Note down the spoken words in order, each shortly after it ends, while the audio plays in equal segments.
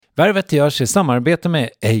Värvet görs i samarbete med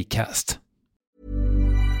Acast.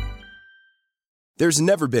 There's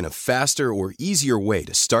never been a faster or easier way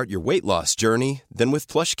to start your weight loss journey than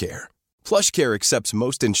with PlushCare. PlushCare accepts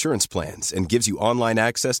most insurance plans and gives you online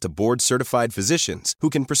access to board-certified physicians who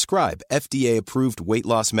can prescribe FDA-approved weight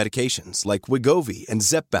loss medications like Wegovy and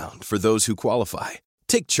Zepbound for those who qualify.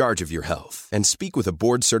 Take charge of your health and speak with a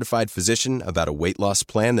board-certified physician about a weight loss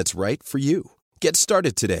plan that's right for you. Get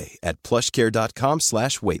started today at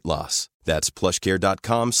plushcare.com/weightloss. That's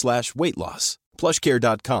plushcare.com/weightloss.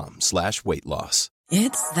 plushcare.com/weightloss.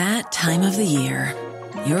 It's that time of the year.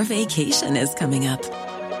 Your vacation is coming up.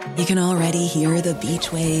 You can already hear the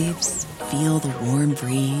beach waves, feel the warm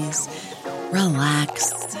breeze,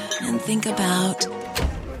 relax, and think about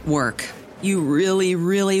work. You really,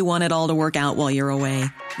 really want it all to work out while you're away.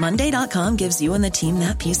 Monday.com gives you and the team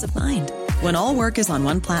that peace of mind. When all work is on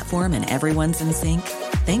one platform and everyone's in sync,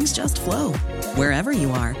 things just flow. Wherever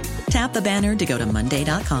you are, tap the banner to go to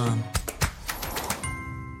Monday.com.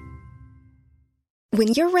 When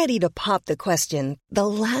you're ready to pop the question, the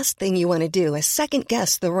last thing you want to do is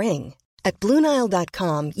second-guess the ring. At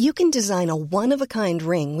BlueNile.com, you can design a one-of-a-kind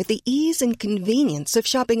ring with the ease and convenience of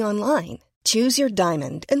shopping online. Choose your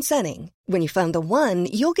diamond and setting. When you find the one,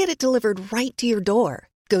 you'll get it delivered right to your door.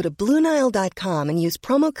 Go to BlueNile.com and use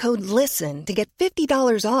promo code LISTEN to get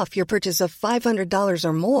 $50 off your purchase of $500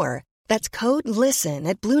 or more. That's code LISTEN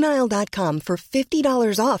at BlueNile.com for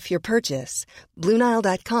 $50 off your purchase.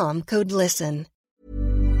 BlueNile.com, code LISTEN.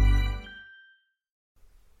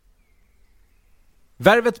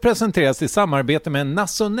 Värvet presenteras i samarbete med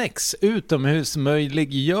Nasonex,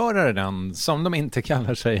 utomhusmöjliggöraren, som de inte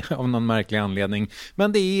kallar sig av någon märklig anledning.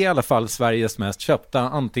 Men det är i alla fall Sveriges mest köpta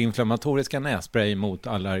antiinflammatoriska nässpray mot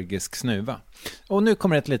allergisk snuva. Och nu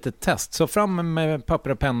kommer ett litet test, så fram med papper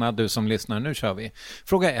och penna du som lyssnar, nu kör vi.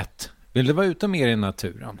 Fråga 1. Vill du vara ute mer i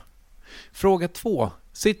naturen? Fråga 2.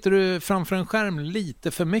 Sitter du framför en skärm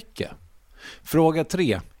lite för mycket? Fråga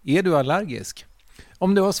 3. Är du allergisk?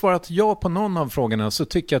 Om du har svarat ja på någon av frågorna så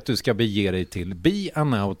tycker jag att du ska bege dig till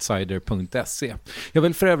beanoutsider.se. Jag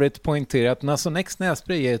vill för övrigt poängtera att Nasonex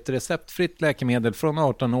nässpray är ett receptfritt läkemedel från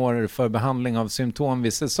 18 år för behandling av symptom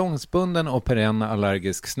vid säsongsbunden och perenn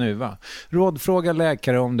allergisk snuva. Rådfråga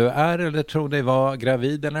läkare om du är eller tror dig vara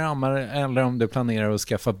gravid eller ammar, eller om du planerar att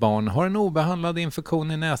skaffa barn, har en obehandlad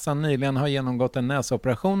infektion i näsan, nyligen har genomgått en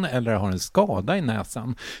näsoperation eller har en skada i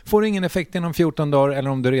näsan. Får ingen effekt inom 14 dagar eller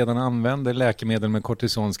om du redan använder läkemedel med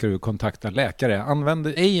kortison ska du kontakta läkare. Använd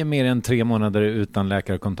ej mer än 3 månader utan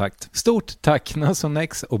läkarkontakt. Stort tack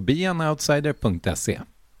Nasonex och beanoutsider.se.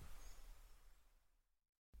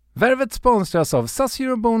 Värvet sponsras av SAS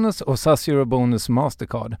Eurobonus och SAS Eurobonus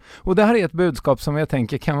Mastercard. Och det här är ett budskap som jag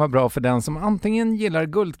tänker kan vara bra för den som antingen gillar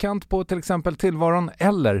guldkant på till exempel tillvaron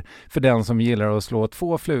eller för den som gillar att slå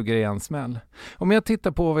 2 flugor i en smäll. Om jag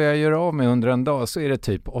tittar på vad jag gör av med under en dag så är det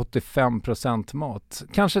typ 85% mat.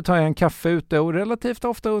 Kanske tar jag en kaffe ute och relativt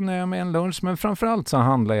ofta unnar jag mig en lunch, men framförallt så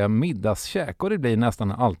handlar jag middagskäk och det blir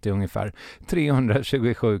nästan alltid ungefär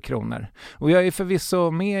 327 kronor. Och jag är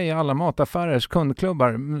förvisso med i alla mataffärers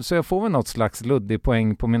kundklubbar så jag får väl något slags luddig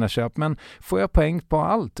poäng på mina köp, men får jag poäng på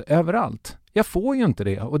allt, överallt? Jag får ju inte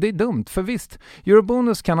det och det är dumt, för visst,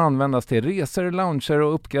 Eurobonus kan användas till resor, lounger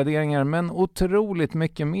och uppgraderingar, men otroligt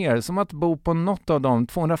mycket mer, som att bo på något av de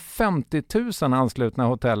 250 000 anslutna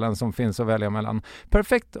hotellen som finns att välja mellan.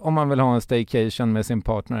 Perfekt om man vill ha en staycation med sin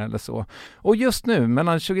partner eller så. Och just nu,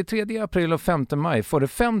 mellan 23 april och 5 maj, får du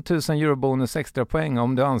 5 000 Eurobonus extra poäng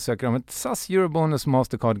om du ansöker om ett SAS Eurobonus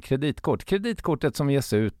Mastercard kreditkort. Kreditkortet som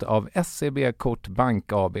ges ut av SEB Kort Bank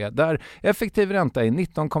AB, där effektiv ränta är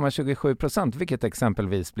 19,27%. Vilket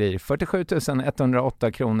exempelvis blir 47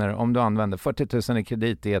 108 kronor om du använder 40 000 i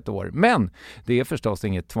kredit i ett år. Men det är förstås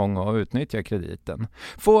inget tvång att utnyttja krediten.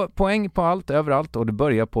 Få poäng på allt, överallt, och du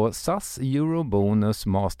börjar på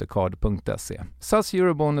saseurobonusmastercard.se.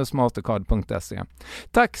 saseurobonusmastercard.se.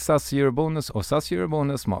 Tack SAS Eurobonus och SAS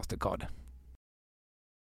Eurobonus Mastercard.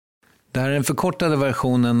 Det här är den förkortade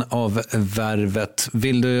versionen av Värvet.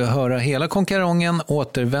 Vill du höra hela konkarongen,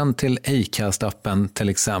 återvänd till Acast-appen till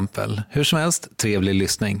exempel. Hur som helst, trevlig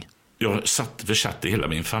lyssning. Jag försatte hela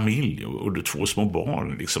min familj och 2 små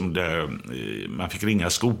barn. Liksom, där man fick ringa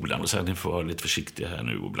skolan och säga att ni får vara lite försiktiga här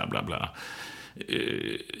nu och bla bla bla.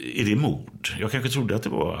 Är det mod? Jag kanske trodde att det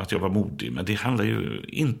var att jag var modig, men det handlar ju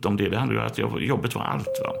inte om det. Det handlar ju om att jobbet var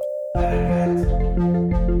allt, va?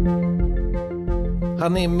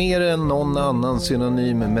 Han är mer än någon annan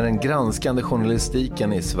synonym med den granskande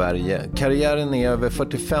journalistiken i Sverige. Karriären är över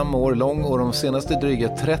 45 år lång och de senaste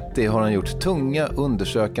dryga 30 har han gjort tunga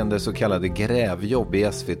undersökande så kallade grävjobb i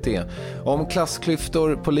SVT. Om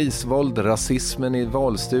klassklyftor, polisvåld, rasismen i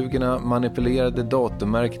valstugorna, manipulerade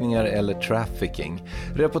datumärkningar eller trafficking.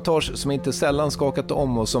 Reportage som inte sällan skakat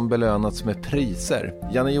om och som belönats med priser.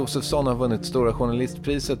 Janne Josefsson har vunnit Stora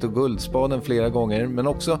journalistpriset och Guldspaden flera gånger men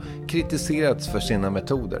också kritiserats för sina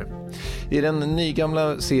metoder. I den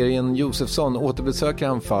nygamla serien Josefsson återbesöker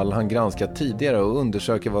han fall han granskat tidigare och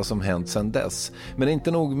undersöker vad som hänt sedan dess. Men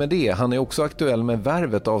inte nog med det, han är också aktuell med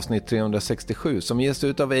Värvet avsnitt 367 som ges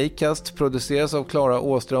ut av Acast, produceras av Klara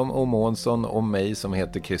Åström och Månsson och mig som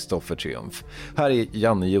heter Kristoffer Triumf. Här är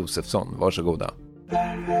Janne Josefsson, varsågoda.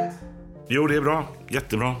 Jo, det är bra,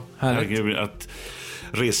 jättebra. Härligt. Att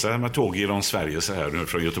resa med tåg genom Sverige så här nu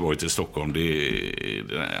från Göteborg till Stockholm,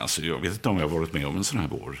 alltså jag vet inte om jag har varit med om en sån här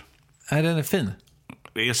vår. Är den fin?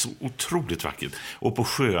 Det är så otroligt vackert. Och på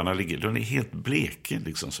sjöarna ligger, den är helt bleke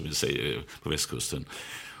liksom, som vi säger på västkusten.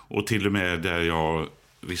 Och till och med där jag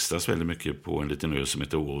vistas väldigt mycket på en liten ö som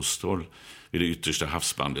heter Åstol, vid det yttersta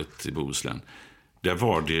havsbandet i Bohuslän. Där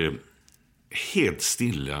var det helt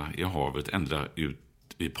stilla i havet ända ut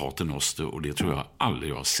i Paternoster, och det tror jag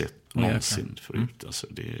aldrig jag har sett någonsin förut. Alltså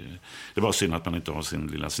det är bara synd att man inte har sin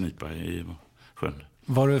lilla snipa i sjön.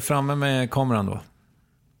 Var du framme med kameran då?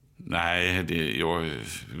 Nej, jag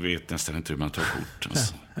vet nästan inte hur man tar kort.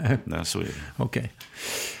 Alltså. Nej, så är det. Okej.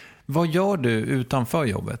 Vad gör du utanför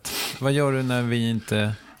jobbet? Vad gör du när vi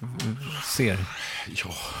inte ser?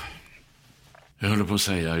 Ja, jag håller på att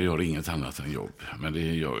säga jag gör inget annat än jobb. Men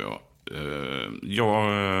det gör jag.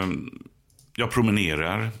 Jag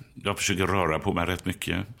promenerar. Jag försöker röra på mig rätt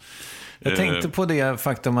mycket. Jag tänkte på det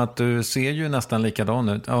faktum att du ser ju nästan likadan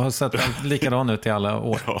ut. Jag har sett likadan ut i alla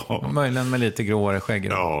år. Ja. Möjligen med lite gråare skägg.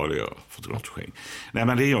 Ja, det gör jag. Fått grått skägg. Nej,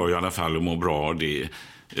 men det gör jag i alla fall och mår bra. Det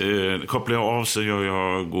kopplar jag av så gör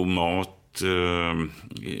jag god mat.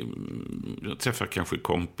 Jag träffar kanske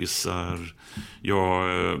kompisar.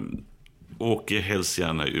 Jag åker helst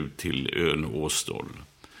gärna ut till ön Åstol.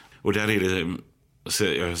 Och där är det...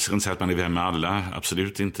 Jag ska inte säga att man är vän med alla,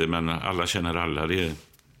 absolut inte, men alla känner alla.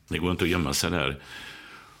 Det går inte att gömma sig där.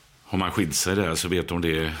 Har man skilt sig där så vet de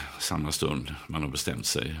det samma stund man har bestämt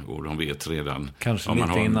sig. Och de vet redan... Kanske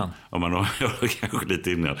lite innan. Kanske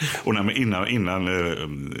lite innan. Och innan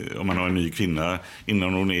om man har en ny kvinna,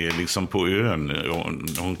 innan hon är liksom på ön,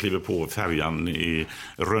 hon kliver på färjan i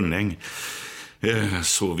Rönning,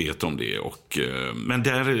 så vet de det. Men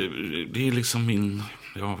där, det är liksom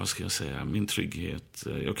min trygghet.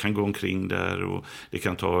 Jag kan gå omkring där och det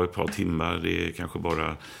kan ta ett par timmar. Det är kanske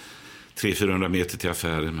bara 300-400 meter till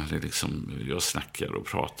affären, men det är liksom, jag snackar och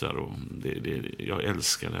pratar och jag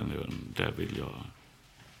älskar den ön.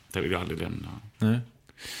 Där vill jag aldrig lämna. Nej.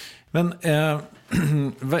 Men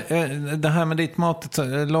det här med ditt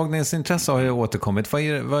lagningsintresse har ju återkommit.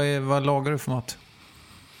 Vad lagar du för mat?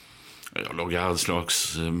 Jag lagar all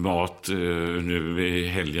slags mat. Nu i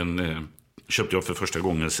helgen köpte jag för första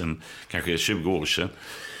gången sedan kanske 20 år sedan.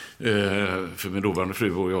 För min dåvarande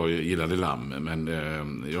fru och jag gillade lamm. Men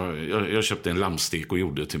jag köpte en lammstek och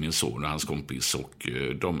gjorde till min son och hans kompis. Och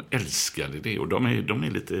de älskade det. Och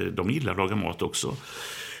de gillar att laga mat också.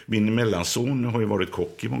 Min mellanson har ju varit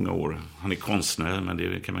kock i många år. Han är konstnär, men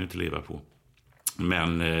det kan man ju inte leva på.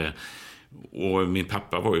 Och min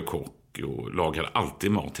pappa var ju kock och lagade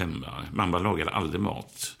alltid mat hemma. Mamma lagade aldrig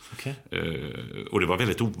mat. Okay. Och det var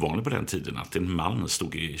väldigt ovanligt på den tiden att en man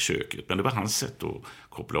stod i köket. Men det var hans sätt att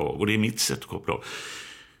koppla av. Och det är mitt sätt att koppla av.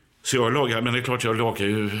 Så jag lagar, men det är klart jag lagar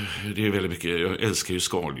ju, det är väldigt mycket, jag älskar ju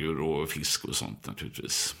skaldjur och fisk och sånt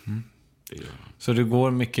naturligtvis. Mm. Så du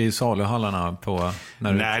går mycket i saluhallarna på...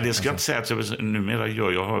 Nej, det ska jag inte säga att jag numera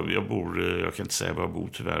gör. Jag bor, jag kan inte säga var jag bor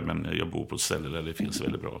tyvärr, men jag bor på ett ställe där det finns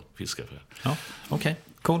väldigt bra fiskaffär. Ja, okej,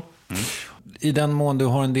 cool. Mm. I den mån du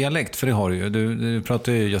har en dialekt, för det har du ju, du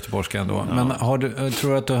pratar ju göteborgska ändå, ja. Men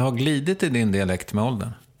tror du att du har glidit i din dialekt med åldern?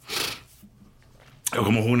 Jag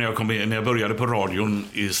kommer ihåg när jag började på radion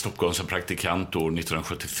i Stockholm som praktikant år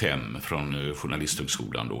 1975 från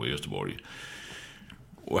Journalisthögskolan då i Göteborg.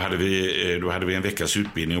 Och då hade vi en veckas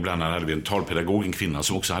utbildning och bland annat hade vi en talpedagog, en kvinna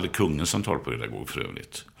som också hade kungen som talpedagog för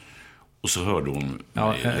övrigt. Och så hörde hon...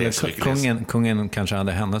 Ja, kungen kanske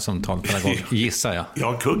hade henne som talpedagog, gissar jag.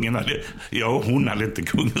 Ja, hon hade inte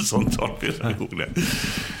kungen som talpedagog.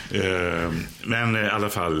 Men i alla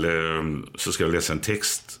fall så ska jag läsa en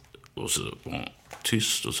text och så var hon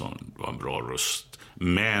tyst och så, det var en bra röst.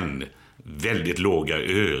 Men väldigt låga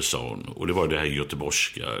ö, sa hon. Och det var det här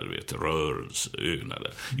göteborgska, rörelseöarna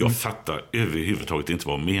där. Jag fattar överhuvudtaget inte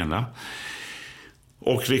vad hon menar.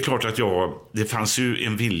 Och det är klart att det fanns ju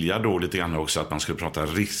en vilja då lite grann också att man skulle prata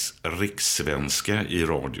rikssvenska i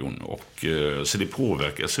radion. Och, så det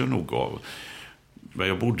påverkas ju nog av. Men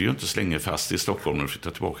jag bodde ju inte så länge fast i Stockholm och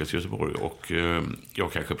flyttade tillbaka till Göteborg. Och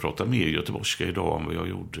jag kanske pratar mer göteborgska idag än vad jag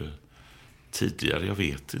gjorde tidigare, jag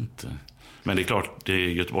vet inte. Men det är klart,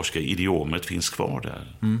 det göteborgska idiomet finns kvar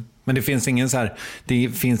där. Mm. Men det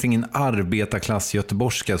finns ingen arbetarklass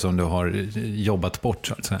göteborgska som du har jobbat bort,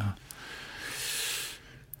 så att säga?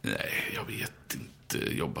 Nej, jag vet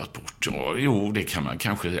inte. Jobbat bort. Ja, jo, det kan man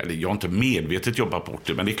kanske. Eller jag har inte medvetet jobbat bort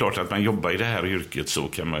det. Men det är klart att man jobbar i det här yrket så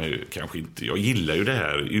kan man ju kanske inte. Jag gillar ju det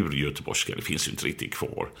här ur-göteborgska. Det finns ju inte riktigt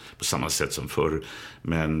kvar på samma sätt som förr.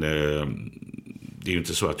 Men det är ju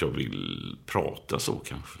inte så att jag vill prata så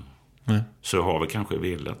kanske. Mm. Så jag har väl kanske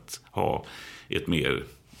velat ha ett mer,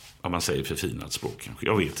 om man säger, förfinat språk kanske.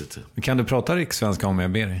 Jag vet inte. Kan du prata rikssvenska om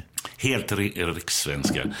jag ber dig? Helt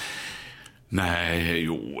rikssvenska. Nej,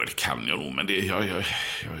 jo, det kan jag nog, men det,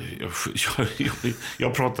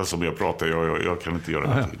 jag pratar som jag pratar, jag kan inte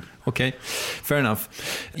göra det. Okej, fair enough.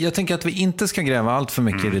 Jag tänker att vi inte ska gräva allt för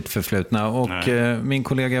mycket i ditt förflutna, och min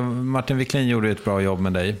kollega Martin Wiklin gjorde ett bra jobb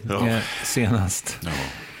med dig senast. Ja.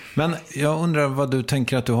 Men jag undrar vad du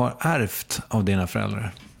tänker att du har ärvt av dina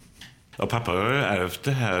föräldrar? Ja, pappa har ärvt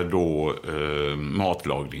det här då,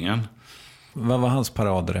 matlagningen. Vad var hans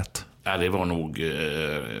paradrätt? Ja, det var nog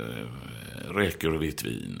räkor och vitt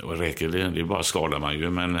vin. Och räkor, det bara skalar man ju.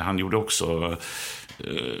 Men han gjorde också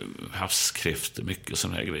havskräftor, mycket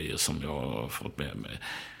sådana här grejer som jag har fått med mig.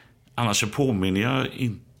 Annars så påminner jag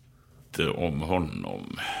inte om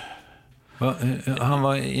honom. Han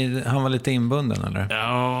var lite inbunden, eller?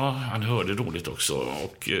 Ja, han hörde dåligt också.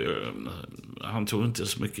 Och han tog inte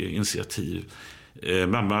så mycket initiativ.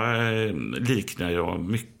 Mamma liknar jag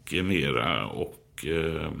mycket mera, och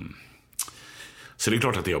så det är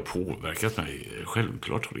klart att det har påverkat mig.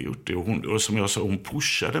 Självklart har det gjort det. Och som jag sa, hon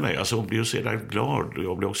pushade mig. Alltså hon blev så jävla glad. Och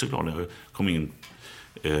jag blev också glad när jag kom in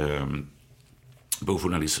på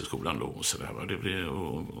journalisthögskolan då. Och så där, va? Det blev,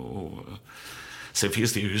 sen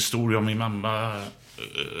finns det ju historia om min mamma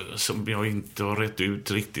som jag inte har rätt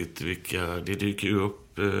ut riktigt. Det dyker ju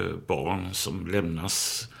upp barn som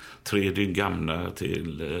lämnas 3 dygn gamla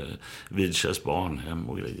till Vidkärs barnhem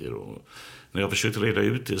och grejer. Och när jag försökte reda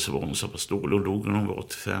ut det så var hon så pass dålig och dog när hon var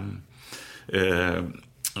 85.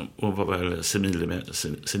 Och var väl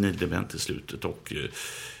senildement i slutet.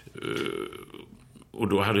 Och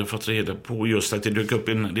då hade jag fått reda på just att det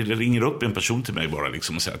ringer upp en person till mig bara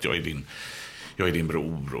liksom och säger att jag är din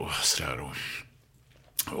bror och sådär.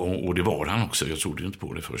 Och det var han också. Jag trodde ju inte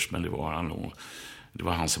på det först, men det var han. Och det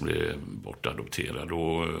var han som blev bortadopterad.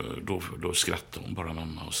 Och då skrattade hon bara,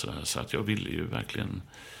 mamma, och sådär. Så att jag ville ju verkligen.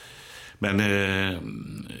 Men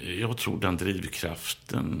jag tror den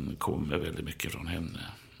drivkraften kommer väldigt mycket från henne.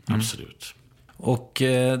 Absolut. Och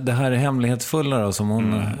det här hemlighetsfulla då, som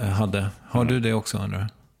hon hade. Har du det också, undrar?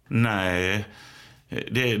 Nej.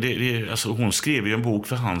 Alltså hon skrev ju en bok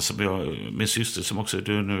för han som min syster som också är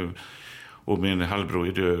död nu, och min halvbror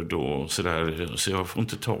är död och sådär, så jag får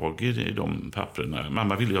inte tag i de papperna.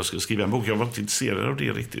 Mamma ville jag skulle skriva en bok, jag var inte intresserad av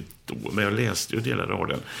det riktigt då, men jag läste ju delar av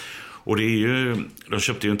den. Och det är ju, de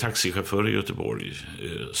köpte ju en taxichaufför i Göteborg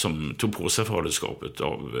som tog på sig faderskapet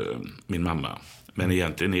av min mamma, men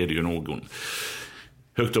egentligen är det ju någon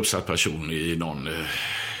högt uppsatt person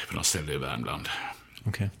på något ställe i Värmland.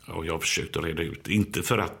 Okay. Och jag försökte reda ut, inte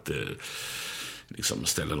för att liksom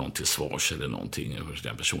ställa någon till svars eller någonting.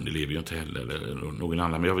 Den personen lever ju inte heller eller någon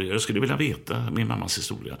annan. Men jag skulle vilja veta min mammas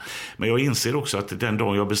historia. Men jag inser också att den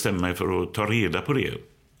dag jag bestämmer mig för att ta reda på det,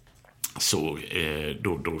 så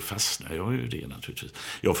då fastnar jag ju det naturligtvis.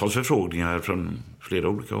 Jag har fått förfrågningar från flera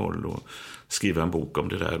olika håll och skriva en bok om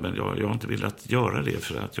det där. Men jag har inte velat göra det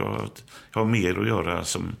för att jag har mer att göra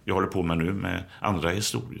som jag håller på med nu med andra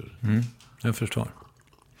historier. Jag förstår.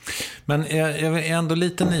 Men jag är ändå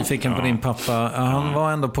lite nyfiken på din pappa. Han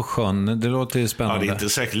var ändå på sjön. Det låter ju spännande. Ja, det är inte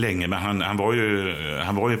säkert länge, men han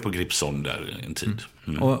var ju på Gripsholm där en tid.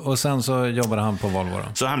 Och sen så jobbade han på Volvo då?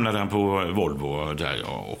 Så hamnade han på Volvo där,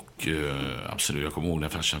 ja. Och absolut, jag kommer ihåg när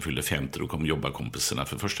farsan fyllde 50, då kom jobbarkompisarna.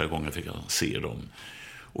 För första gången fick jag se dem.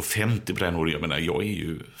 Och 50 på den året, jag menar, jag är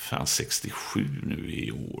ju fan 67 nu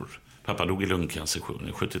i år. Pappa dog i lungcancer,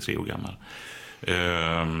 73 år gammal.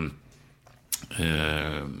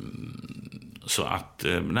 Så att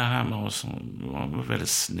han var en väldigt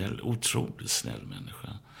snäll, otroligt snäll människa.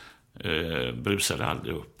 Brusade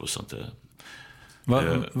aldrig upp och sånt där.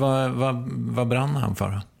 Vad brann han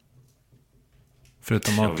för?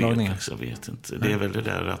 Förutom matlagningen? Jag vet inte. Det är väl det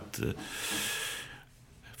där att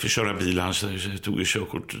för att köra bil. Han tog ju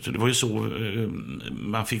körkort. Det var ju så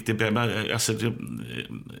man fick det. Alltså,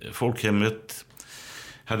 folkhemmet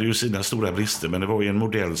hade ju sina stora brister, men det var ju en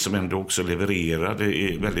modell som ändå också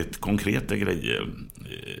levererade väldigt konkreta grejer.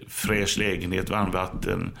 Fräsch lägenhet,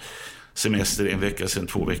 varmvatten, semester 1 vecka, sen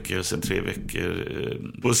 2 veckor, sen 3 veckor.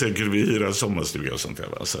 Och sen kunde vi hyra en sommarstuga och sånt där.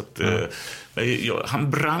 Va? Så att,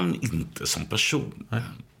 han brann inte som person.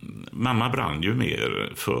 Mamma brann ju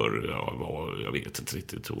mer för, jag vet inte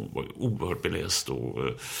riktigt, hon var oerhört beläst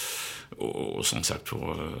och som sagt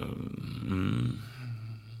var...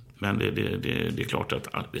 Men det är klart att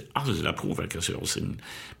alla påverkas av sin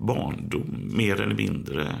barndom, mer eller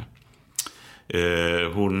mindre.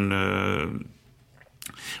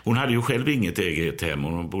 Hon hade ju själv inget eget hem,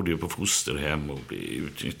 och hon bodde ju på fosterhem och blev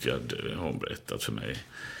utnyttjad, har hon berättat för mig.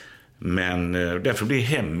 Men därför blev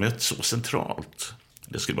hemmet så centralt.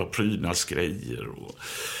 Det skulle vara prydnadsgrejer.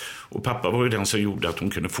 Och pappa var ju den som gjorde att hon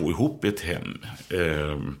kunde få ihop ett hem.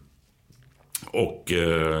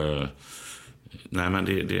 Nej, men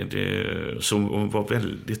det så hon var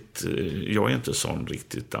väldigt... Jag är inte sån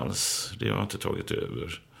riktigt alls. Det har jag inte tagit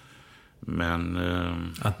över. Men...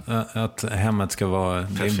 Att hemmet ska vara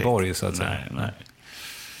din borg, så att säga. Nej.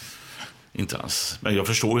 Inte alls. Men jag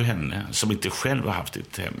förstår ju henne som inte själv har haft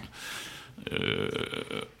ett hem.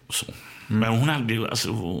 Så. Men hon hade ju, alltså,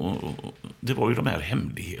 det var ju de här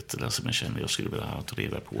hemligheterna som jag kände jag skulle vilja ha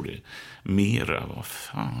reda på det mera. Vad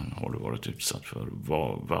fan har du varit utsatt för?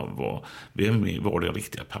 Vem var det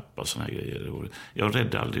riktiga pappa? Såna här grejer. Jag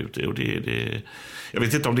räddade aldrig ut det. Och jag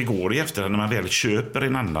vet inte om det går i efterhand när man väl köper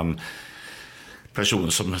en annan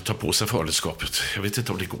person som tar på sig faderskapet. Jag vet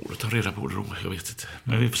inte om det går att ta reda på det då. Jag vet inte.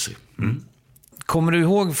 Men vi får se. Kommer du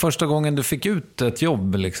ihåg första gången du fick ut ett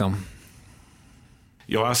jobb liksom?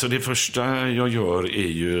 Ja, alltså det första jag gör är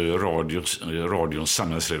ju radions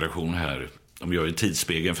samhällsredaktion här. De gör ju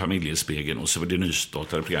Tidsspegeln, Familjespegeln, och så var det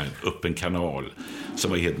nystartade program, Öppen kanal,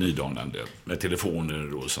 som var helt nydanande med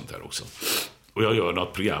telefoner och sånt där också. Och jag gör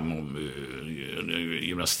något program om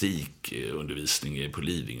gymnastikundervisning på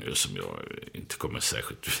Lidingö som jag inte kommer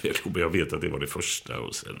särskilt väl, men jag vet att det var det första.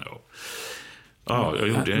 Och sen, jag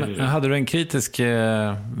gjorde det. Men hade du en kritisk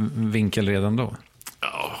vinkel redan då?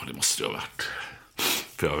 Ja, det måste jag ha varit.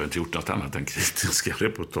 För jag har inte gjort något annat än kritiska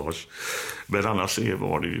reportage. Men annars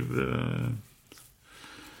var det ju...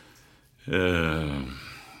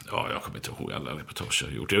 jag kommer inte ihåg alla reportager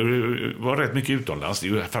jag gjort. Jag var rätt mycket utomlands.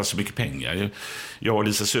 Det fanns så mycket pengar. Jag och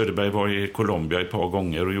Lisa Söderberg var i Colombia ett par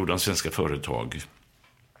gånger och gjorde en svenska företag.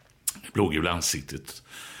 Blågula ansiktet.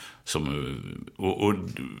 Och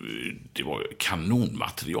det var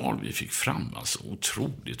kanonmaterial vi fick fram, alltså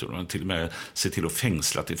otroligt. Och de till och med se till att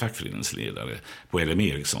fängsla till fackföreningsledare på LM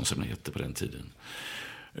Ericsson som det hette på den tiden.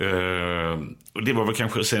 Och det var väl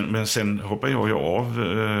kanske men sen hoppade jag av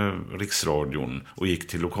Riksradion och gick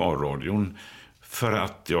till lokalradion för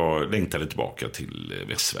att jag längtade tillbaka till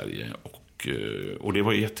Västsverige, och det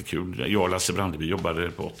var jättekul. Jag och Lasse Brandeby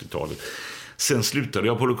jobbade på 80-talet. Sen slutade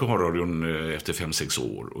jag på lokalradion efter 5-6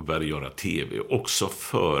 år och började göra tv. Också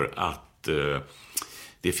för att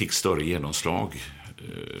det fick större genomslag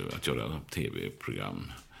att göra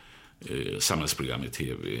tv-program, samhällsprogram i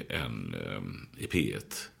tv än i P1.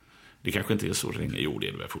 Det kanske inte är så länge, jo det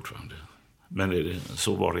är det fortfarande. Men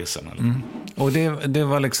så var resan. Och det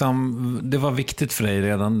var liksom, det var viktigt för dig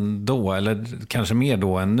redan då, eller kanske mer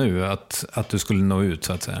då än nu, att du skulle nå ut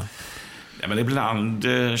så att säga? Ja, men ibland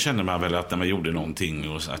känner man väl att när man gjorde någonting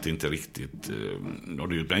och att det inte riktigt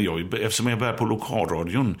nådde ut. Men eftersom jag började på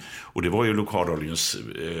lokalradion, och det var ju lokalradions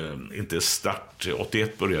inte start,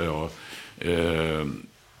 81 började jag,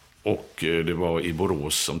 och det var i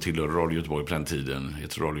Borås som tillhörde Radio Göteborg på den tiden,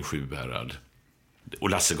 heter Radio Sjuhärad, och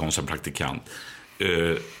Lasse kom som praktikant.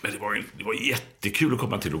 Men det var jättekul att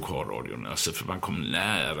komma till lokalradion, alltså, för man kom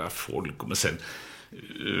nära folk. Men sen,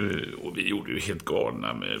 och vi gjorde ju helt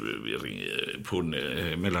galna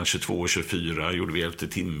mellan 22 och 24 gjorde vi 11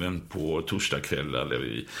 timmen på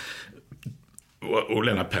torsdagskvällar, och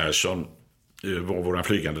Lennart Persson var våran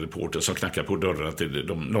flygande reporter som knackade på dörrar till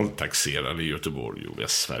de nolltaxerade i Göteborg och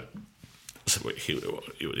Västsverige. Så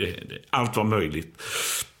allt var möjligt.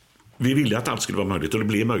 Vi ville att allt skulle vara möjligt, och det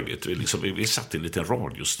blev möjligt. Vi satt i en liten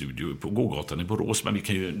radiostudio på Gågatan i Borås, men vi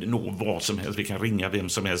kan ju nå vad som helst. Vi kan ringa vem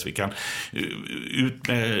som helst. Vi kan ut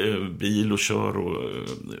med bil och kör, och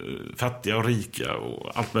fattiga och rika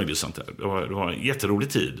och allt möjligt sånt där. Det var en jätterolig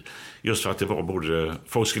tid. Just för att det var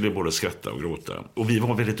folk skulle både skratta och gråta. Och vi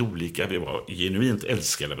var väldigt olika. Vi var genuint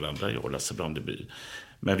älskade varandra, jag och Lasse Brandeby.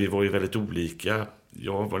 Men vi var ju väldigt olika.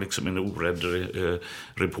 Jag var liksom en orädd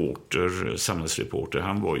reporter, samhällsreporter.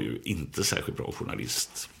 Han var ju inte särskilt bra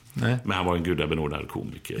journalist. Nej. Men han var en gudabenådad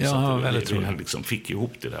komiker. Ja, så att väldigt roligt. han liksom fick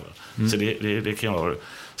ihop det där. Så det kan jag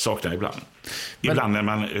sakna ibland. Ibland när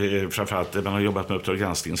man, framförallt när man har jobbat med Uppdrag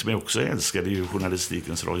granskning, som jag också älskar, det är ju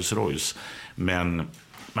journalistikens Rolls Royce. Men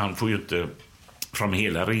man får ju inte från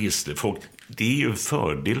hela registret. Det är ju en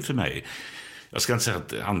fördel för mig. Jag ska inte säga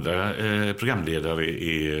att andra programledare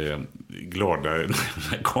är glada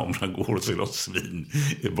när kameran går och ser något svin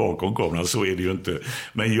bakom kameran. Så är det ju inte.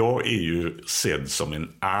 Men jag är ju sedd som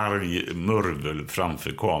en arg mörvel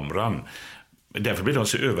framför kameran. Därför blev de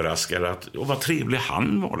så överraskade att vad trevlig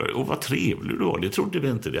han var där, och vad trevlig du var. Det trodde vi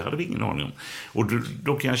inte, det hade vi ingen aning om. Och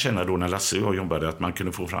då kan jag känna då när Lasse och jag jobbade att man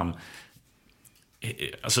kunde få fram...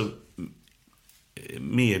 Alltså,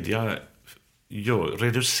 media...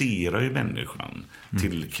 reducerar ju människan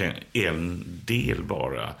till en del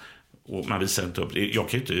bara, och man visar inte upp. Jag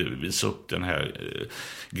kan ju inte visa upp den här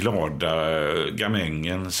glada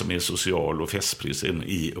gamängen som är social och festprisen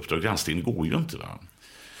i Uppdrag granskning. Det går ju inte, va?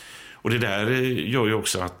 Och det där gör ju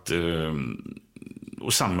också att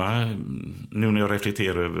och samma nu när jag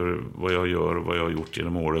reflekterar över vad jag gör och vad jag har gjort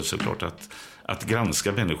genom året, så är det klart att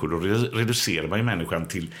granska människor, då reducerar man ju människan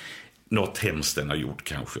till något hemskt den har gjort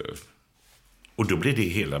kanske. Och då blir det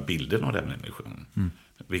hela bilden av den människan.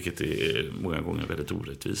 Vilket är många gånger väldigt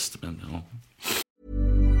orättvist. Men, ja.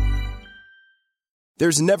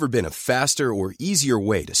 There's never been a faster or easier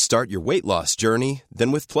way to start your weight loss journey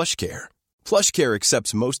than with PlushCare. PlushCare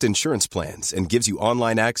accepts most insurance plans and gives you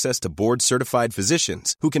online access to board-certified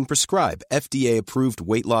physicians who can prescribe FDA-approved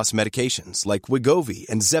weight loss medications like Wegovy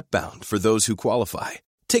and Zepbound for those who qualify.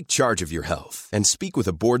 Take charge of your health and speak with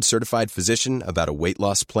a board-certified physician about a weight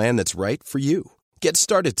loss plan that's right for you. Get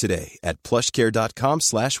started today at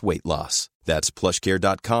plushcare.com/weightloss. That's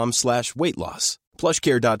plushcare.com/weightloss.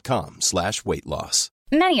 plushcare.com/weightloss.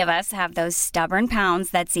 Many of us have those stubborn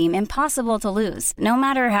pounds that seem impossible to lose, no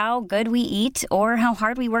matter how good we eat or how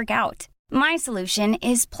hard we work out. My solution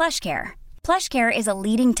is PlushCare. PlushCare is a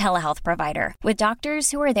leading telehealth provider with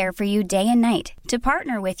doctors who are there for you day and night to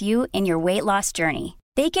partner with you in your weight loss journey.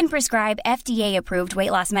 They can prescribe FDA-approved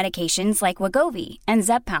weight loss medications like Wegovy and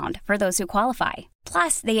Zepbound for those who qualify.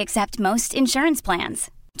 Plus, they accept most insurance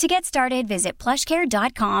plans. To get started, visit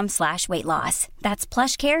plushcare.com/weightloss. That's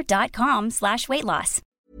plushcare.com/weightloss.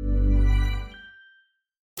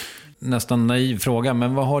 Nästan naiv fråga,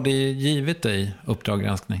 men vad har det givit dig, Uppdrag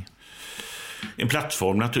granskning? En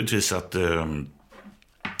plattform naturligtvis att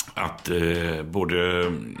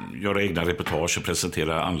både göra egna reportage och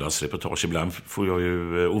presentera andras reportage. Ibland får jag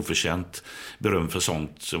ju oförtjänt beröm för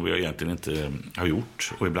sånt som jag egentligen inte har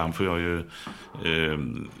gjort. Och ibland får jag ju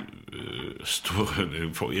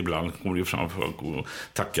ibland kommer det ju fram folk och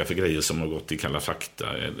tacka för grejer som har gått i Kalla fakta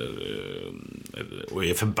och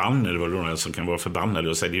är förbannade. Det var någon som kan vara förbannade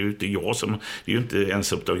och säga det är ju inte jag som, det är ju inte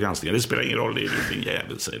ens Uppdrag granskning. Det spelar ingen roll, det är ju en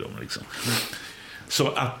jävel, säger de liksom. Så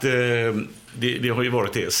att det har ju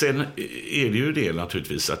varit det. Sen är det ju det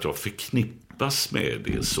naturligtvis att jag förknippas med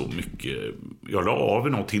det så mycket. Jag la av i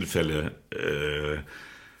något tillfälle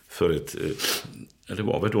för det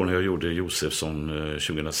var väl då när jag gjorde Josefsson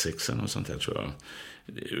 2006 och sånt där, tror jag.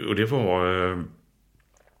 Och det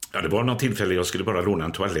var något tillfälle jag skulle bara låna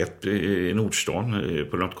en toalett i Nordstan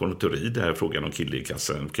på något konditori där, frågan om kille i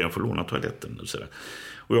kassan, kan jag få låna toaletten? Och sådär.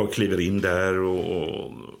 Och jag kliver in där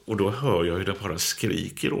och då hör jag hur de bara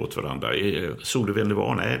skriker åt varandra. Såg du vem det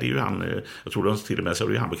var? Nej, det är ju han. Jag tror de till och med så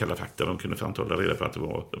var det han på Kalla fakta. De kunde fan hålla reda på att det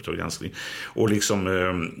var Uppdrag granskning. Och liksom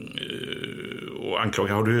och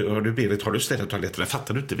anklagar, har du Berit, har du ställt toaletten?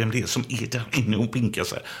 Fattar du inte vem det är som är där inne och pinkar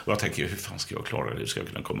så här? Och jag tänker, hur fan ska jag klara det? Hur ska jag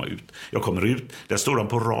kunna komma ut? Jag kommer ut, där står de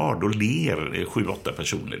på rad och ler 7-8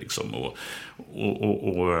 personer liksom. Och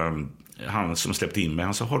han som släppte in mig,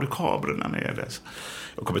 han sa, har du kamerorna med dig?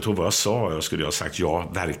 Jag kommer inte ihåg vad jag sa. Jag skulle ha sagt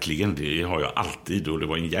ja, verkligen. Det har jag alltid. Och det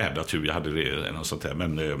var en jävla tur jag hade det eller något sånt där.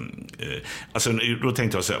 Men alltså, då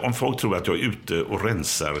tänkte jag så här, om folk tror att jag är ute och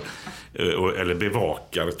rensar eller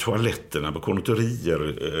bevakar toaletterna på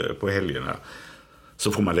konditorier på helgerna,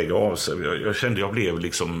 så får man lägga av sig. Jag kände jag blev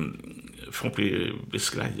liksom, folk blir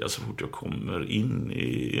skraja så fort jag kommer in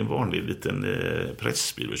i en vanlig liten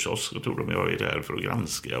pressbyråkiosk och tror de jag är där för att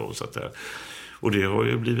granska och så där. Och det har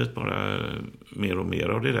ju blivit bara mer och mer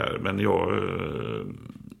av det där. Men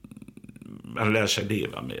man lär sig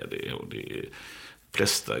leva med det. Och de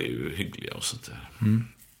flesta är ju hyggliga och sånt där. Mm.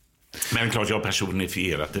 Men klart, jag har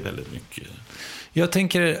personifierat det väldigt mycket. Jag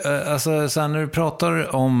tänker, alltså, så här, när du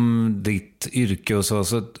pratar om ditt yrke och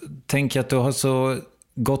så tänker jag att du har så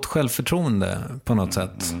gott självförtroende på något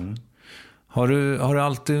sätt. Har du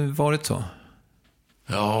alltid varit så?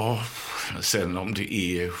 Ja, sen om det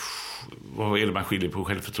är... Vad är det man skiljer på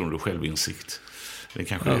självförtroende och självinsikt? Det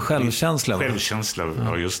kanske självkänsla. Självkänsla,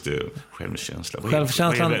 ja just det. Självkänsla.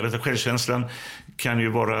 Självkänslan kan ju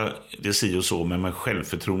vara det si och så, men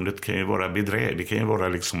självförtroendet kan ju vara bedräg. Det kan ju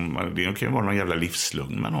vara någon jävla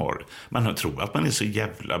livslugn man har. Man tror att man är så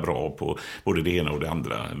jävla bra på både det ena och det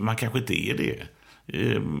andra. Man kanske inte är det.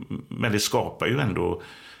 Men det skapar ju ändå...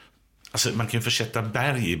 Alltså man kan försätta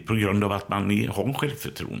berg på grund av att man har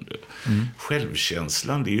självförtroende.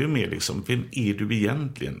 Självkänslan, det är ju mer liksom, vem är du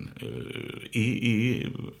egentligen?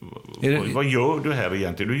 Vad gör du här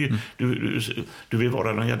egentligen? Du vill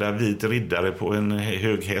vara någon jävla vit riddare på en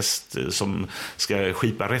hög häst som ska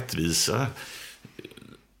skipa rättvisa.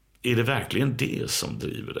 Är det verkligen det som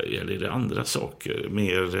driver dig? Eller är det andra saker?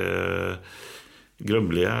 Mer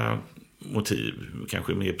grumliga motiv,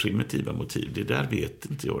 kanske mer primitiva motiv. Det där vet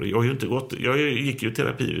inte jag. Jag gick ju i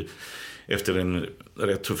terapi efter en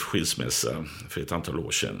rätt tuff skilsmässa för ett antal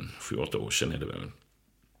år sedan, 7-8 år sedan är det väl.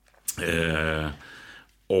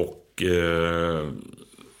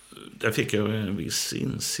 Där fick jag en viss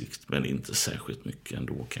insikt, men inte särskilt mycket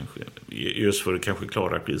ändå kanske. Just för att kanske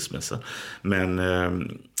klara skilsmässa. Men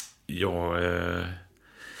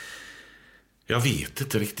jag vet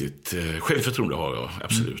inte riktigt. Självförtroende har jag,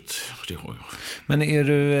 absolut. Det har jag. Men är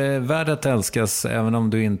du värd att älskas även om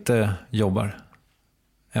du inte jobbar?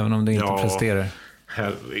 Även om du inte presterar?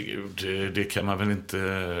 Herregud, det kan man väl inte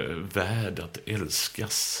värd att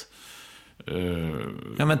älskas.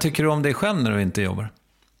 Ja, men tycker du om dig själv när du inte jobbar?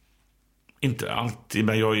 Inte alltid,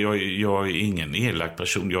 men jag är ingen elak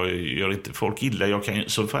person. Jag gör inte folk illa.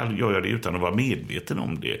 Så fall gör jag det utan att vara medveten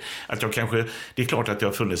om det. Att jag kanske, det är klart att jag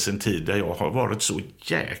har funnits en tid där jag har varit så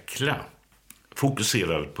jäkla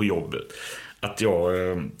fokuserad på jobbet. Att jag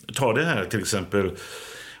tar det här till exempel,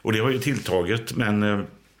 och det har ju tilltagit, men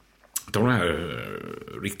de här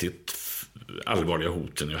riktigt allvarliga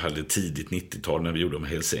hoten jag hade tidigt 90-tal när vi gjorde med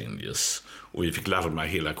Hells Angels. Och vi fick larma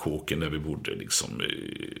hela kåken där vi bodde liksom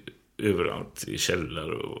överallt, i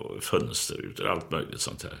källare och fönster ut, allt möjligt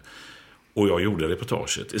sånt här. Och jag gjorde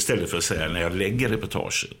reportaget istället för att säga när jag lägger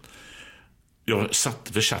reportaget. Jag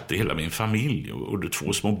försatte hela min familj och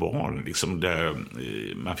 2 små barn liksom, där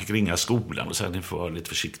man fick ringa skolan och säga att ni får vara lite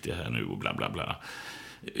försiktiga här nu och bla bla bla.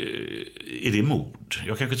 Är det mod?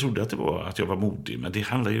 Jag kanske trodde att jag var modig, men det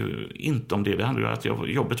handlar ju inte om det. Det handlar ju om att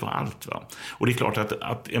jobbet var allt, va? Och det är klart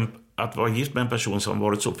att vara gift med en person som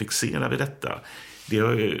varit så fixerad vid detta, det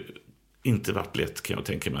har ju inte varit lätt, kan jag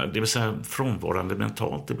tänka mig. Det vill säga frånvarande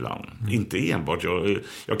mentalt ibland. Inte enbart.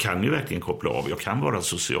 Jag kan ju verkligen koppla av. Jag kan vara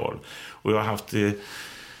social. Och jag har haft det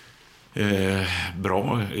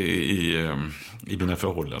bra i mina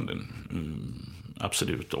förhållanden.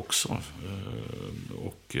 Absolut också.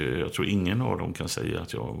 Och jag tror ingen av dem kan säga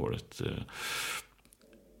att jag har varit...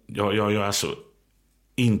 Jag är alltså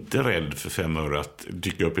inte rädd för 5 år att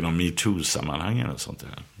dyka upp i någon MeToo-sammanhang eller sånt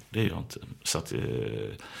där. Det är jag inte. Så att,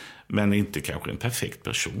 men inte kanske en perfekt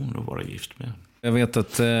person att vara gift med. Jag vet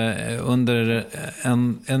att under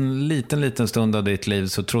en liten stund av ditt liv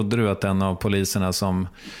så trodde du att en av poliserna som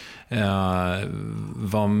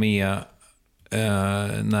var med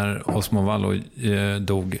när Osmo Vallo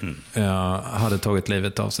dog hade tagit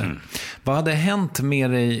livet av sig. Vad hade hänt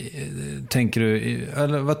med dig, tänker du,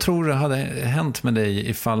 eller vad tror du hade hänt med dig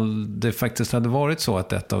ifall det faktiskt hade varit så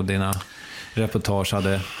att ett av dina reportage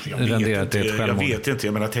hade renderat ett självmord? Jag vet inte,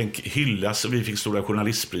 jag menar, tänk hyllas, vi fick stora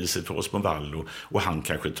journalistpriset för Osmo Vallo och han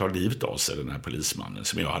kanske tar livet av sig, den här polismannen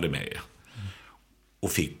som jag hade med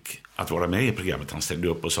och fick att vara med i programmet. Han ställde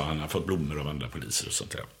upp och sa att han har fått blommor av andra poliser och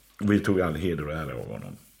sånt där. Vi tog all heder och ära av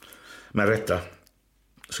honom. Men rätta,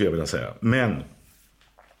 skulle jag vilja säga. Men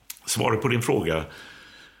svaret på din fråga,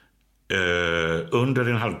 under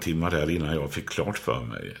en halvtimme där innan jag fick klart för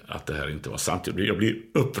mig att det här inte var sant. Jag blev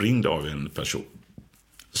uppringd av en person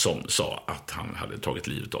som sa att han hade tagit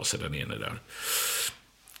livet av sig, den ene där.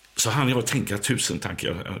 Så han, jag tänker 1000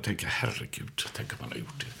 tankar. Jag tänker, herregud, tänk att man har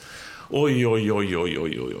gjort det. Oj.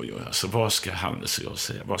 Alltså, vad ska Hannes och jag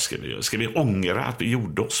säga? Vad ska vi göra? Ska vi ångra att vi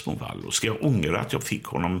gjorde Osmo Vallo? Ska jag ångra att jag fick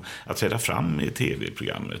honom att träda fram i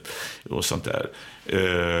tv-programmet? Och sånt där.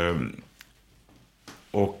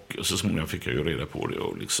 Och så småningom fick jag ju reda på det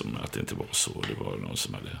och liksom att det inte var så. Det var någon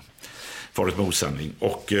som hade varit med osanning.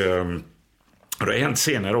 Och det har hänt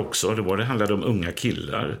senare också. Det handlade om unga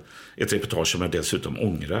killar. Ett reportage som jag dessutom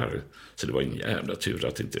ångrar. Så det var en jävla tur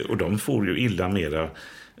att inte... Och de får ju illa mera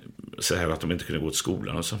så här att de inte kunde gå till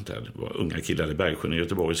skolan och sånt där. Det var unga killar i Bergsjön i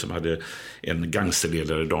Göteborg som hade en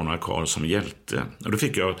gangsterledare, Dana Karl, som hjälte. Och då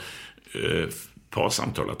fick jag ett par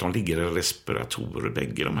samtal att de ligger i respiratorer,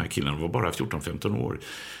 bägge de här killarna var bara 14-15 år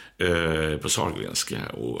på Sahlgrenska.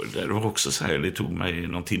 Och det var också så här, det tog mig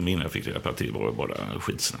någon timme innan jag fick reda på att det var bara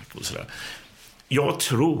skitsnack och sådär. Jag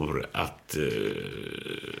tror att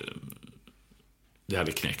det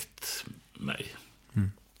hade knäckt mig.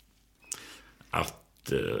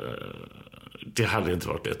 Att det hade inte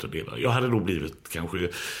varit lätt att leva. Jag hade nog blivit kanske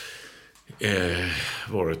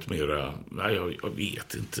varit mera, jag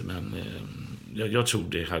vet inte, men jag tror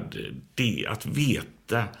det hade, det att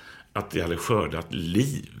veta att det hade skördat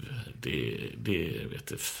liv, det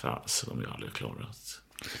vet jag fast om jag hade klarat.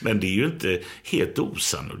 Men det är ju inte helt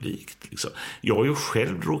osannolikt. Liksom. Jag har ju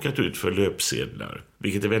själv råkat ut för löpsedlar,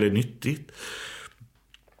 vilket är väldigt nyttigt.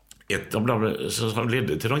 Ett av dem som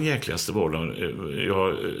ledde till de jäkligaste var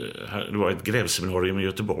det var ett grävseminarium i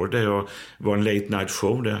Göteborg där jag var en late night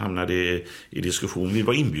show där jag hamnade i diskussion. Vi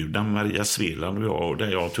var inbjudna, Maria Sveland och jag, och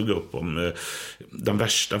där jag tog upp om de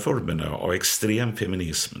värsta formerna av extrem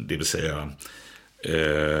feminism, det vill säga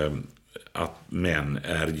att män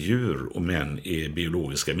är djur och män är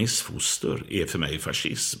biologiska missfoster, är för mig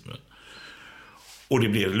fascism. Och det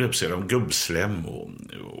blev löpsedlar om gubbslem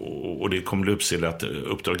och det kom löpsedlar att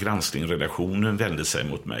Uppdrag granskning-redaktionen vände sig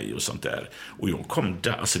mot mig och sånt där. Och jag kom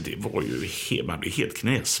där, alltså det var ju, man blev helt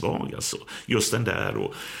knäsvag alltså. Just den där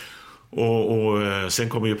och sen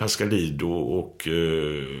kom ju Pascal Lido och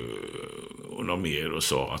någon mer och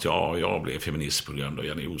sa att jag blev feminist på grund av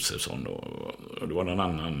Janne Josefsson och det var någon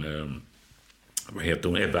annan, vad heter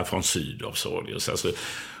hon, Ebba från Sydow sa det. Alltså,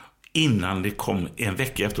 innan det kom, en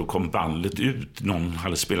vecka efter kom bandet ut, någon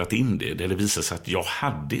hade spelat in det, där det visade sig att jag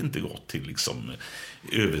hade inte gått till liksom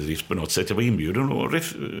överdrift på något sätt. Jag var inbjuden och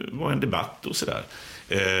var en debatt och sådär.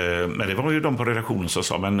 Men det var ju de på redaktionen som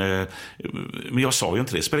sa, men jag sa ju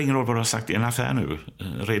inte det. Spelar ingen roll vad du har sagt i en affär nu,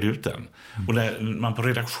 red ut den. Och när man på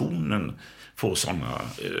redaktionen får sådana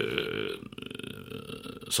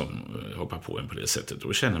som hoppar på en på det sättet,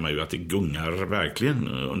 då känner man ju att det gungar verkligen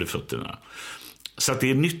under fötterna. Så att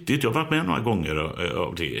det är nyttigt. Jag har varit med några gånger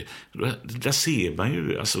av det. Där ser man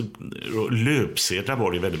ju, alltså löpsedlar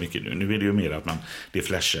var det väldigt mycket nu. Nu är det ju mer att det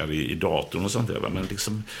flashar i datorn och sånt där. Men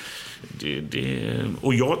liksom,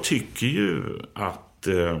 och jag tycker ju att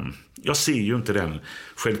jag ser ju inte den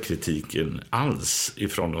självkritiken alls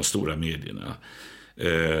ifrån de stora medierna.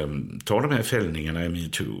 Ta de här fällningarna i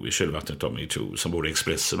MeToo, i kölvattnet av MeToo, som både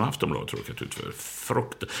Expressen och Aftonbladet råkat ut för.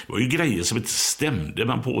 Det var ju grejer som inte stämde,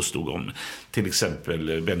 man påstod om till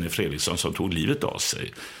exempel Benny Fredriksson som tog livet av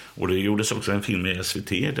sig. Och det gjordes också en film i SVT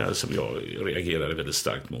där som jag reagerade väldigt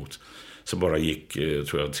starkt mot, som bara gick,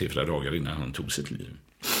 tror jag, 3-4 dagar innan han tog sitt liv.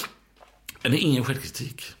 Men det är ingen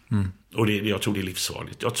självkritik. Och jag tror det är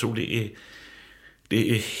livsfarligt. Jag tror det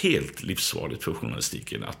är helt livsfarligt för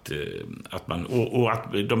journalistiken att man, och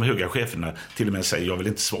att de höga cheferna till och med säger jag vill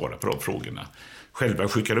inte svara på de frågorna. Själva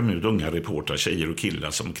skickar de ut unga reportrar, tjejer och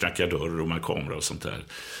killar som knackar dörr och med kamera och sånt där.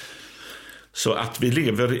 Så att vi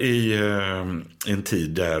lever i en tid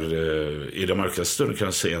där i de mörkaste stunder kan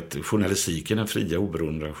jag säga att journalistiken, den fria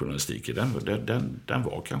oberoende journalistiken, den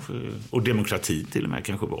var kanske, och demokrati till och med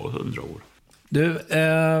kanske var 100 år. Du,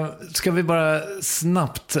 ska vi bara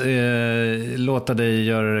snabbt låta dig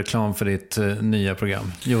göra reklam för ditt nya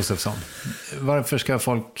program, Josefsson. Varför ska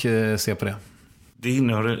folk se på det? Det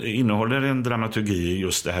innehåller en dramaturgi,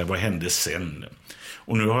 just det här, vad hände sen?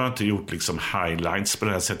 Och nu har jag inte gjort liksom highlights på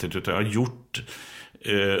det här sättet, utan jag har gjort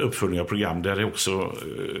uppföljning av program där det också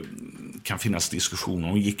kan finnas diskussioner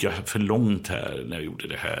om gick jag för långt här när jag gjorde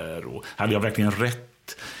det här? Och hade jag verkligen rätt?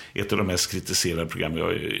 Ett av de mest kritiserade program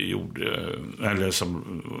jag gjorde, eller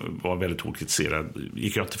som var väldigt hårt kritiserad,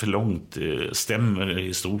 gick jag inte för långt, stämmer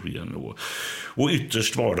historien? Och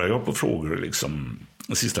ytterst svarar jag på frågor, liksom,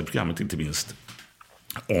 det sista programmet inte minst,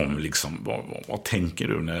 om liksom, vad tänker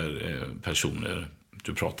du när personer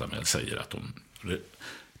du pratar med säger att de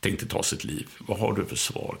tänkte ta sitt liv? Vad har du för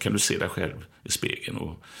svar? Kan du se dig själv i spegeln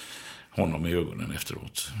och honom i ögonen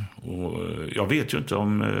efteråt? Och jag vet ju inte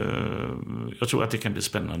om jag tror att det kan bli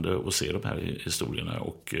spännande att se de här historierna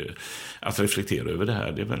och att reflektera över det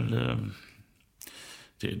här. Det är väl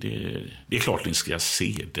det är klart ni ska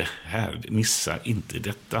se det här. Missa inte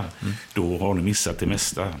detta. Då har ni missat det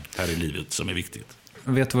mesta här i livet som är viktigt.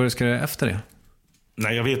 Vet du vad du ska göra efter det?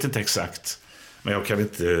 Nej, jag vet inte exakt. Men jag kan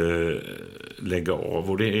inte lägga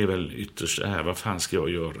av. Och det är väl ytterst det här. Vad fan ska jag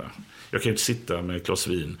göra? Jag kan inte sitta med ett glas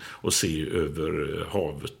vin och se över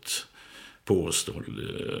havet på Åstol.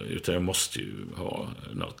 Utan jag måste ju ha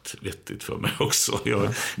något vettigt för mig också.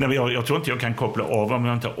 Jag tror inte jag kan koppla av om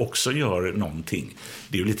jag inte också gör någonting.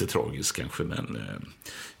 Det är ju lite tragiskt kanske. Men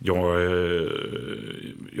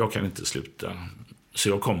jag kan inte sluta. Så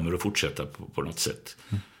jag kommer att fortsätta på något sätt.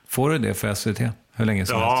 Får du det för SVT? Hur länge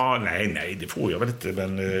som helst? Ja, nej, det får jag väl inte.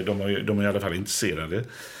 Men de är i alla fall intresserade,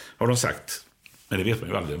 har de sagt. Men det vet man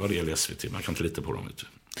ju aldrig vad det gäller SVT. Man kan inte lita på dem.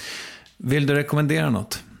 Vill du rekommendera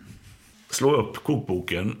något? Slå upp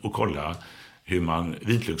kokboken och kolla hur man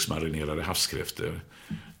vitlöksmarinerade havskräftor.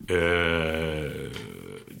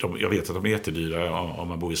 Jag vet att de är jättedyra om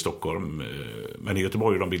man bor i Stockholm, men i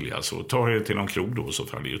Göteborg är de billiga, så ta er till någon krog då, så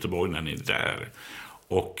fall i Göteborg när ni är där.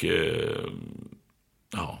 Och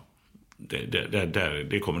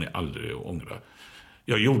det kommer ni aldrig att ångra.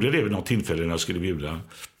 Jag gjorde det vid något tillfälle när jag skulle bjuda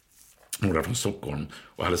några från Stockholm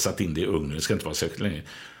och hade satt in det i ugnen, det ska inte vara särskilt länge.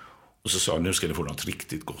 Och så sa jag, nu ska ni få något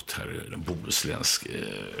riktigt gott här. En bohuslänsk,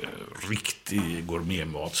 riktig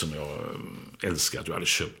gourmetmat som jag älskar. Att du hade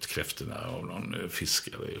köpt kräftorna av någon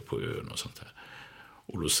fiskare på ön och sånt där.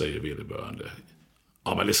 Och då säger vederbörande,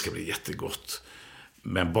 ja men det ska bli jättegott.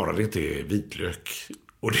 Men bara det inte är vitlök.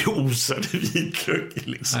 Och det osade vitlök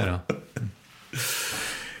liksom.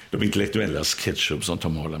 De intellektuellas ketchup som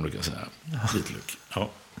Tom Holland brukar säga. Vitlök, ja.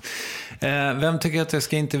 Vem tycker att jag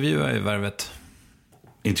ska intervjua i Värvet?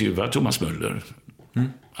 Intervjua Thomas Möller.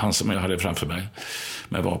 Han som jag hade framför mig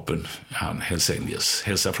med vapen. Han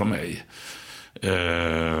hälsar från mig.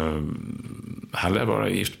 Han lär vara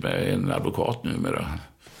gift med en advokat numera.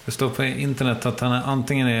 Det står på internet att han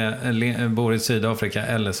antingen bor i Sydafrika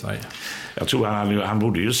eller Sverige. Jag tror han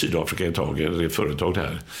bodde i Sydafrika ett tag, eller ett företag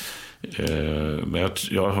där. Men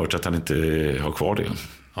jag har hört att han inte har kvar det.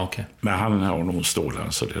 Okay. Men han har nog stålar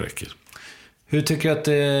så det räcker. Hur tycker du att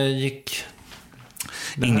det gick?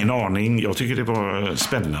 Ingen aning. Jag tycker det var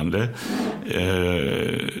spännande.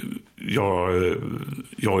 Jag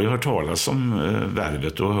har ju hört talas om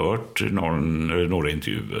Värvet och hört några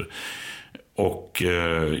intervjuer. Och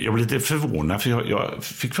jag blev lite förvånad, för jag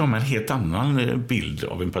fick fram en helt annan bild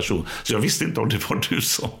av en person. Så jag visste inte om det var du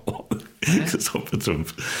som för Trump.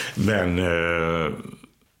 Men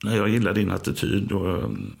jag gillar din attityd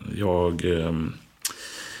och jag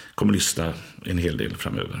kommer lyssna en hel del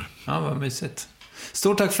framöver. Ja, vad mysigt.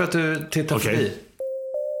 Stort tack för att du tittade förbi.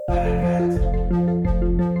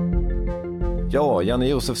 Ja, Janne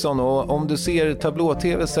Josefsson, och om du ser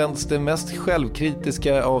Tablå-TV sänds det mest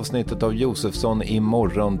självkritiska avsnittet av Josefsson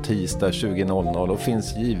imorgon tisdag 20.00 och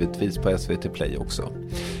finns givetvis på SVT Play också.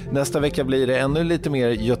 Nästa vecka blir det ännu lite mer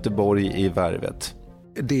Göteborg i Värvet.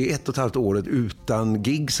 Det 1,5 året utan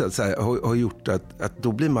gigs så att säga, har gjort att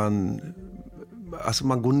då blir man... Alltså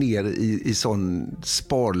man går ner i sån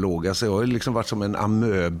sparlåga, så jag har liksom varit som en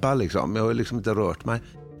amöba liksom. Jag har liksom inte rört mig.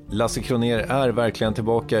 Lasse Kronér är verkligen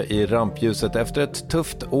tillbaka i rampljuset efter ett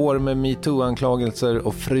tufft år med MeToo-anklagelser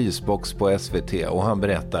och frysbox på SVT, och han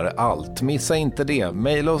berättar allt. Missa inte det.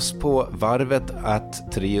 Maila oss på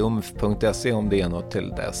varvet@triumf.se om det är något till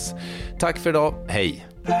dess. Tack för idag. Hej!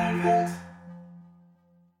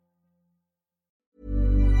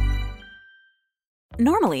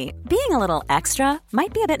 Normally, being a little extra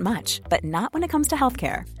might be a bit much, but not when it comes to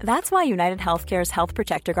healthcare. That's why United Healthcare's Health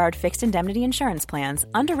Protector Guard fixed indemnity insurance plans,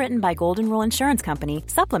 underwritten by Golden Rule Insurance Company,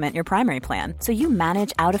 supplement your primary plan so you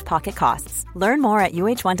manage out-of-pocket costs. Learn more at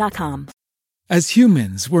uh1.com. As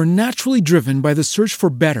humans, we're naturally driven by the search for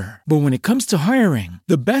better. But when it comes to hiring,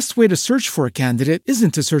 the best way to search for a candidate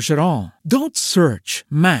isn't to search at all. Don't search,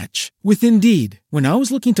 match with Indeed. When I was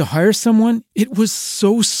looking to hire someone, it was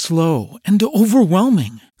so slow and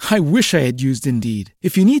overwhelming. I wish I had used Indeed.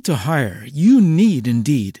 If you need to hire, you need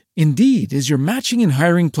Indeed. Indeed is your matching and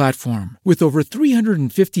hiring platform with over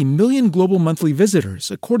 350 million global monthly visitors,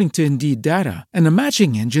 according to Indeed data, and a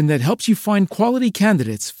matching engine that helps you find quality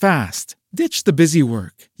candidates fast. Ditch the busy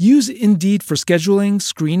work. Use Indeed for scheduling,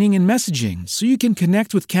 screening, and messaging so you can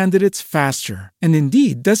connect with candidates faster. And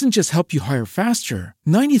Indeed doesn't just help you hire faster.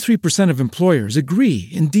 93% of employers agree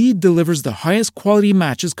Indeed delivers the highest quality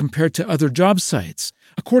matches compared to other job sites,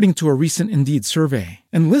 according to a recent Indeed survey.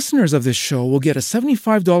 And listeners of this show will get a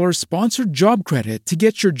 $75 sponsored job credit to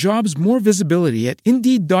get your jobs more visibility at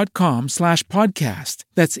Indeed.com/podcast.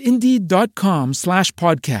 That's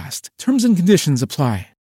Indeed.com/podcast. Terms and conditions apply.